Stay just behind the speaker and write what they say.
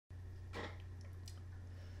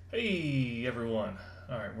Hey everyone.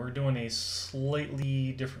 All right, we're doing a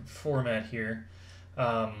slightly different format here.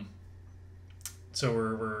 Um, so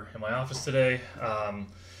we're in my office today.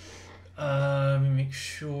 Let me make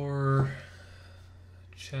sure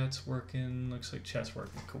chat's working. Looks like chat's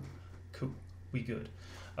working. Cool, cool. We good.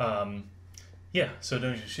 Um, yeah. So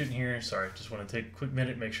don't just shooting here. Sorry, just want to take a quick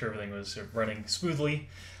minute, make sure everything was running smoothly.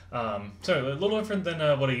 So a little different than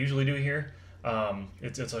what I usually do here.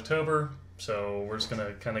 It's October, so we're just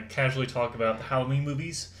gonna kind of casually talk about the Halloween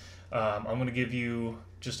movies. I'm gonna give you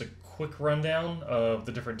just a quick rundown of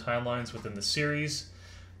the different timelines within the series,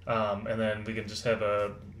 and then we can just have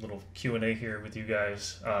a little Q&A here with you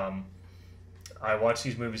guys. I watch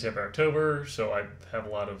these movies every October, so I have a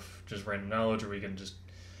lot of just random knowledge, or we can just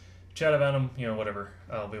chat about them, whatever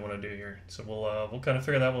we want to do here. So we'll kind of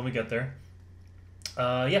figure that out when we get there.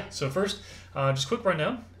 Yeah, so first, just quick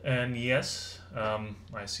rundown. And yes,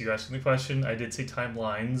 I see you asking the question. I did say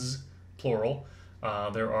timelines, plural.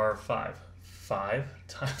 There are five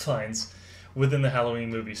timelines within the Halloween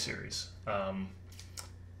movie series.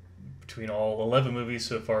 Between all 11 movies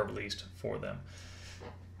so far released for them.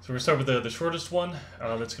 So we're going to start with the shortest one.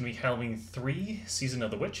 That's going to be Halloween 3, Season of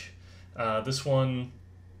the Witch. This one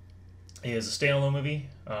is a standalone movie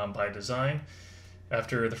by design.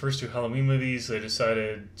 After the first two Halloween movies, they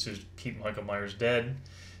decided to keep Michael Myers dead.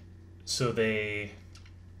 So they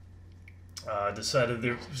decided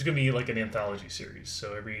there was going to be like an anthology series.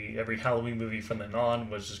 So every Halloween movie from then on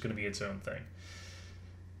was just going to be its own thing.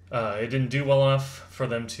 It didn't do well enough for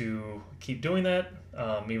them to keep doing that,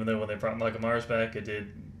 even though when they brought Michael Myers back, it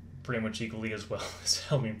did pretty much equally as well as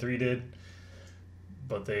Halloween 3 did.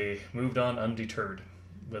 But they moved on undeterred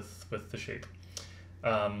with the shape.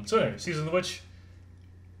 So anyway, Season of the Witch,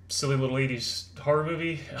 silly little 80s horror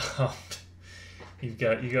movie. You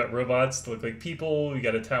got robots that look like people. You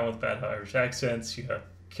got a town with bad Irish accents. You have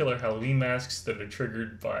killer Halloween masks that are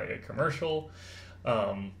triggered by a commercial.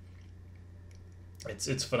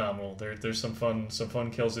 It's phenomenal. There's some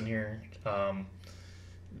fun kills in here.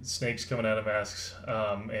 Snakes coming out of masks.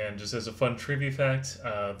 And just as a fun trivia fact,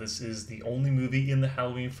 this is the only movie in the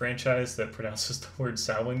Halloween franchise that pronounces the word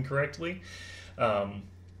Samhain correctly.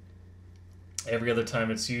 Every other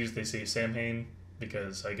time it's used, they say Samhain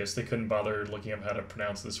because I guess they couldn't bother looking up how to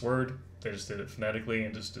pronounce this word. They just did it phonetically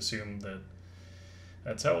and just assumed that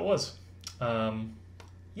that's how it was.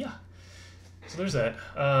 Yeah. So there's that.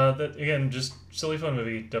 That again, just silly fun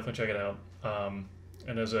movie. Definitely check it out.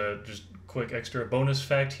 And as a just quick extra bonus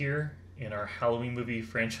fact here, in our Halloween movie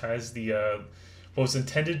franchise, the what was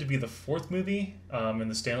intended to be the fourth movie in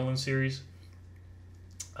the standalone series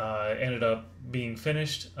ended up being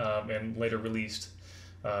finished and later released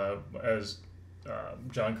as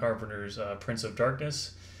John Carpenter's Prince of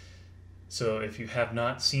Darkness. So if you have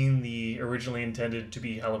not seen the originally intended to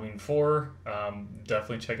be Halloween 4,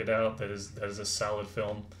 definitely check it out. That is a solid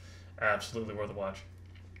film. Absolutely worth a watch.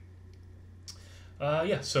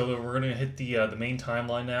 Yeah, so we're going to hit the main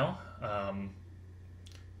timeline now.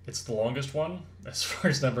 It's the longest one as far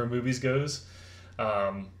as number of movies goes.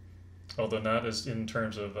 Although not as in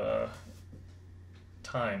terms of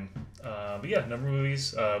time. But yeah, number of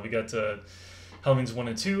movies. We got Halloween's 1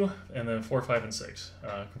 and 2, and then 4, 5, and 6.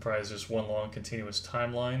 Comprise just one long continuous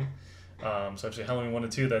timeline. So actually Halloween 1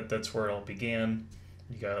 and 2, that's where it all began.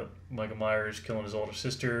 You got Michael Myers killing his older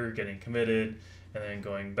sister, getting committed, and then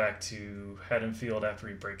going back to Haddonfield after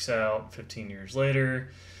he breaks out 15 years later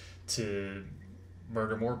to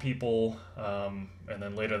murder more people. And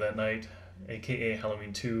then later that night, aka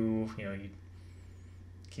Halloween 2, he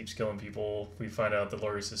keeps killing people. We find out that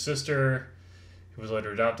Laurie's his sister, who was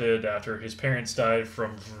later adopted after his parents died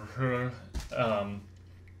from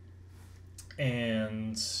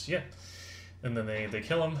and yeah, and then they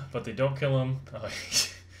kill him, but they don't kill him.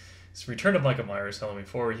 It's Return of Michael Myers, Halloween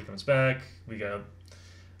 4. He comes back. We got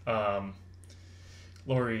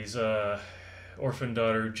Laurie's orphan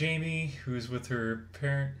daughter Jamie, who's with her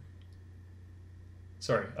parent.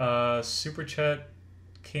 Sorry, super chat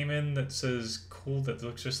came in that says cool, that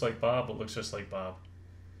looks just like Bob. It looks just like Bob.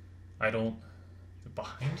 I don't.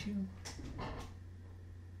 Behind you?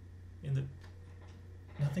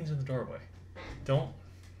 Nothing's in the doorway. Don't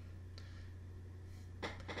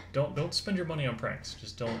spend your money on pranks.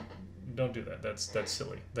 Just don't do that. That's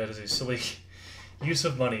silly. That is a silly use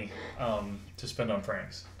of money to spend on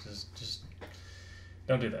pranks. Just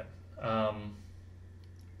don't do that.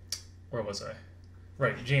 Where was I?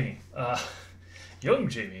 Right, Jamie. Young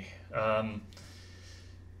Jamie.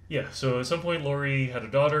 Yeah, so at some point Laurie had a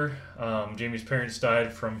daughter. Jamie's parents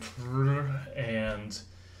died from and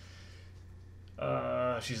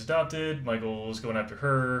she's adopted. Michael's going after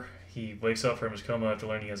her. He wakes up from his coma after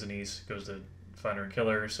learning he has a niece, goes to find her and kill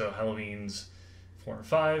her. So Halloween's 4 and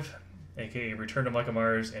 5, aka Return to Michael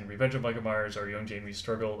Myers and Revenge of Michael Myers, are young Jamie's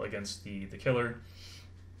struggle against the killer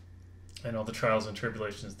and all the trials and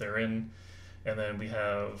tribulations therein. And then we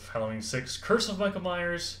have Halloween 6, Curse of Michael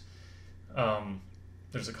Myers.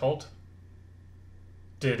 There's a cult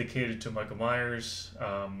dedicated to Michael Myers.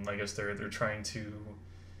 I guess they're trying to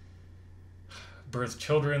birth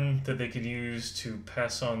children that they can use to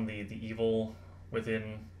pass on the evil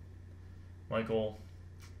within Michael.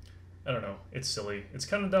 I don't know. It's silly. It's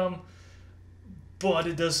kind of dumb, but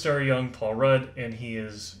it does star young Paul Rudd, and he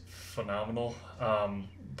is phenomenal.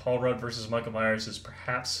 Paul Rudd versus Michael Myers is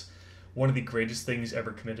perhaps one of the greatest things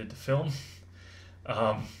ever committed to film.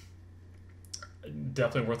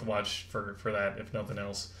 Definitely worth a watch for that, if nothing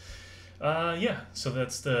else. Yeah, so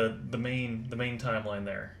that's the main timeline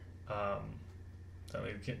there. So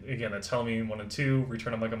again, that's Halloween 1 and 2,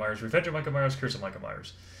 Return of Michael Myers, Revenge of Michael Myers, Curse of Michael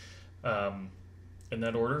Myers. In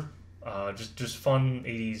that order. Just fun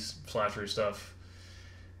 80s slasher stuff.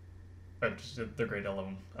 They're great, I love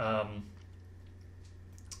them.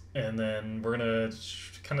 And then we're going to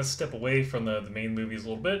kind of step away from the main movies a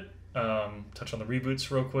little bit. Touch on the reboots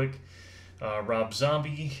real quick. Rob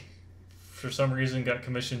Zombie, for some reason, got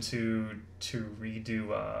commissioned to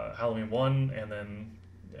redo Halloween 1 and then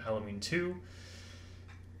Halloween 2.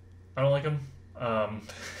 I don't like him.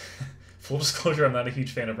 Full disclosure, I'm not a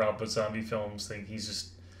huge fan of Rob Zombie films. Think he's just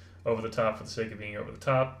over the top for the sake of being over the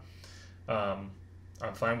top.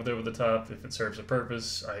 I'm fine with over the top if it serves a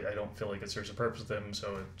purpose. I don't feel like it serves a purpose with him,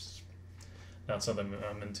 so it's not something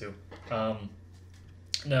I'm into.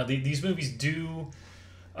 Now, these movies do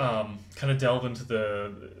kind of delve into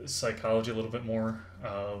the psychology a little bit more.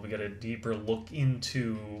 We get a deeper look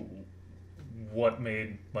into what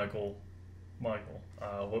made Michael,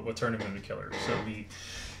 what turned him into a killer. So we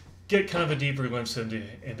get kind of a deeper glimpse into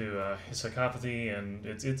his psychopathy, and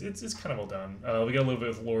it's kind of well done. We get a little bit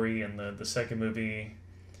with Laurie in the second movie.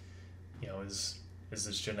 You know, is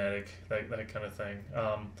this genetic, that kind of thing.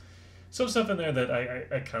 Some stuff in there that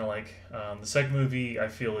I kind of like. The second movie I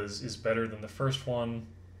feel is better than the first one.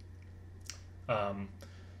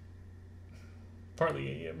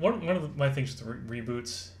 Partly one of my things with the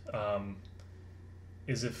reboots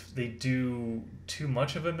is if they do too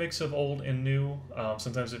much of a mix of old and new.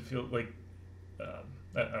 Sometimes it feels like I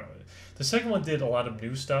don't know. The second one did a lot of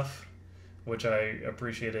new stuff, which I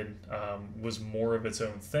appreciated. Was more of its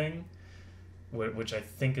own thing, which I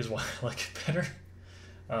think is why I like it better.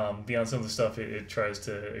 Beyond some of the stuff it tries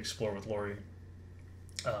to explore with Laurie.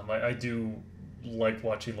 I do like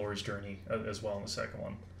watching Laurie's journey as well in the second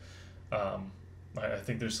one. I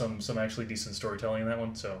think there's some actually decent storytelling in that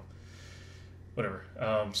one, so whatever.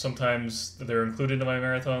 Sometimes they're included in my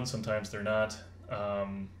marathon, sometimes they're not.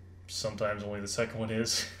 Sometimes only the second one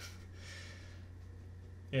is.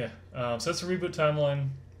 Yeah, so that's the reboot timeline.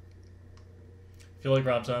 If you like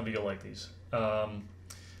Rob Zombie, you'll like these. We're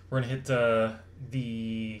going to hit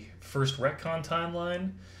the first retcon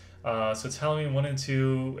timeline. So it's Halloween 1 and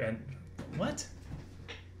 2, and what?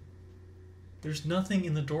 There's nothing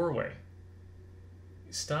in the doorway.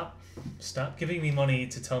 Stop giving me money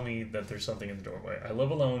to tell me that there's something in the doorway. I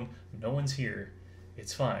live alone. No one's here.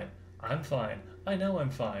 It's fine. I'm fine. I know I'm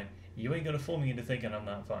fine. You ain't gonna fool me into thinking I'm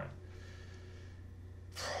not fine.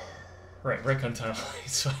 Right, retcon timeline.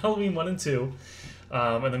 So Halloween 1 and 2.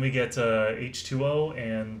 And then we get H2O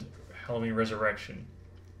and Halloween Resurrection.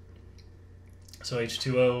 So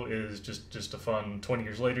H2O is just a fun 20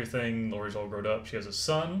 years later thing. Laurie's all grown up. She has a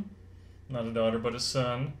son. Not a daughter, but a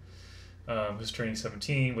son. Who's turning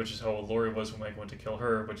 17, which is how old Laurie was when Michael went to kill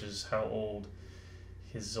her, which is how old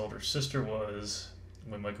his older sister was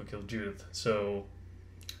when Michael killed Judith. So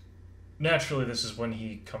naturally, this is when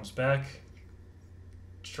he comes back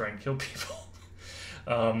to try and kill people.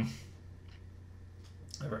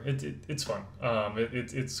 It's fun.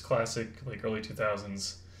 It's classic, like early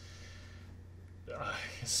 2000s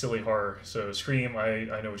silly horror. So Scream, I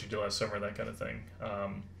Know What You Did Last Summer, that kind of thing.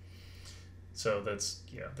 So that's,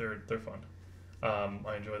 yeah, they're fun.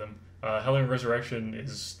 I enjoy them. Halloween Resurrection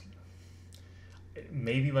is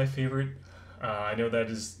maybe my favorite. I know that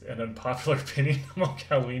is an unpopular opinion among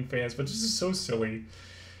Halloween fans, but this is so silly.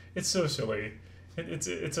 It's so silly.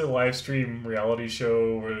 It's a live stream reality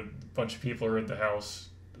show where a bunch of people are in the house,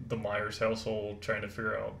 the Myers household, trying to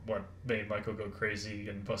figure out what made Michael go crazy,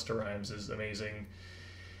 and Busta Rhymes is amazing.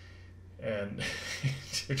 And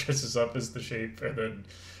he dresses up as the Shape and then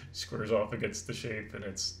squares off against the Shape, and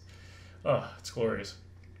it's glorious.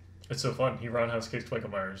 It's so fun. He roundhouse kicks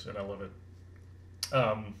Michael Myers, and I love it.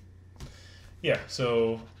 yeah,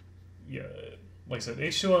 so yeah, like I said,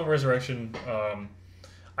 H2O and Resurrection.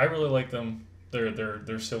 I really like them.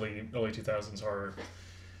 They're silly early 2000s horror,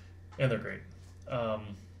 and they're great.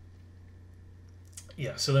 Um,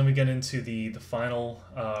 yeah, so then we get into the final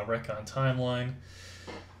retcon timeline,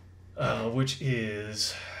 which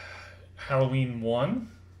is Halloween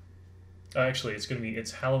 1. Actually,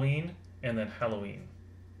 it's Halloween and then Halloween.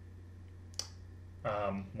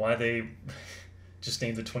 Why they just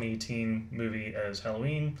named the 2018 movie as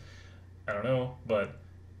Halloween, I don't know, but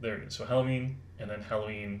there it is. So Halloween and then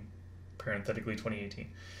Halloween, parenthetically 2018.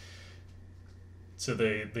 So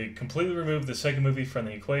they completely removed the second movie from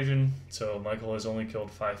the equation. So Michael has only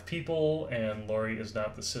killed 5 people, and Laurie is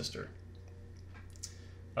not the sister.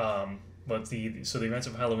 But so the events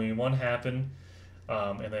of Halloween 1 happen,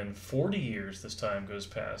 and then 40 years this time goes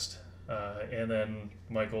past, and then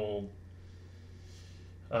Michael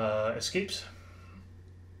escapes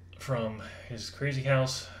from his crazy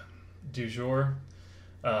house du jour,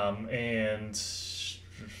 and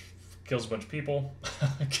kills a bunch of people,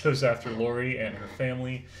 goes after Laurie and her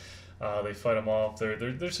family. They fight him off.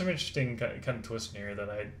 There's some interesting kind of twists in here that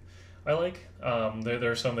I like.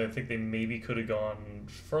 There are some that I think they maybe could have gone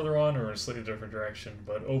further on or in a slightly different direction,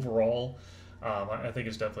 but overall, I think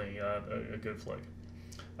it's definitely a good flick.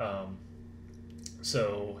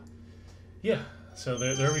 So, yeah. So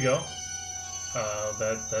there we go.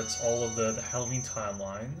 That's all of the Halloween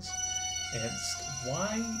timelines. And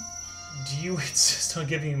why do you insist on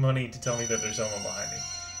giving me money to tell me that there's someone behind me?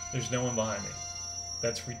 There's no one behind me.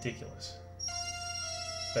 That's ridiculous.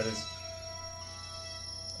 That is...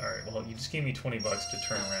 Alright, well, you just gave me $20 to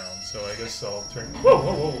turn around, so I guess I'll turn... Whoa,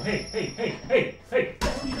 whoa, whoa, hey, hey, hey, hey!